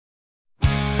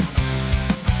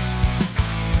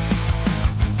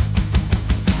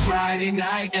Friday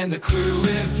night and the crew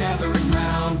is gathering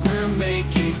round. We're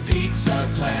making pizza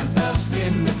plans that'll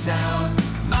spin the town.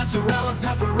 Mozzarella,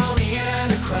 pepperoni,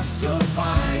 and a crust of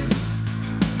vine.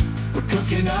 We're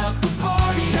cooking up a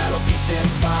party that'll be set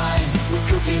fine. We're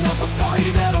cooking up a party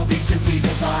that'll be simply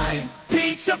divine.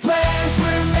 Pizza plans,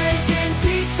 we're making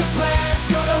pizza plans.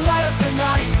 Gonna light up the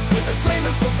night with a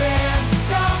flavorful band.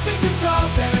 Toppings and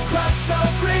sauce and a crust so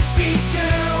crispy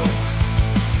too.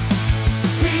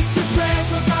 Pizza plans,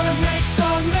 we're gonna make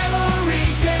some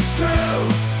memories, it's true.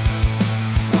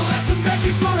 We'll add some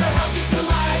veggies for a healthy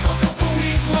delight. A couple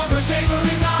wheat lovers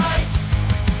every night.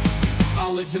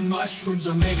 Olives and mushrooms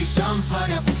or maybe some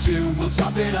pineapple too. We'll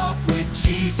top it off with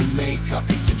cheese and make our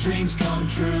pizza dreams come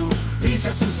true. These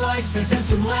are some slices and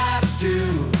some laughs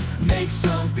too. Make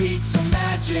some pizza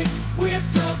magic with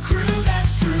the crew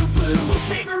that's true blue. We'll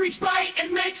savor each bite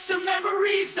and make some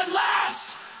memories that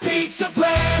last. Pizza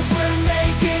plans, we're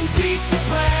making pizza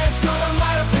plans. Gonna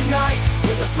light up the night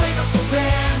with a flavorful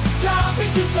band.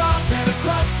 Toppings and sauce and a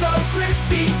crust so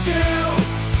crispy too.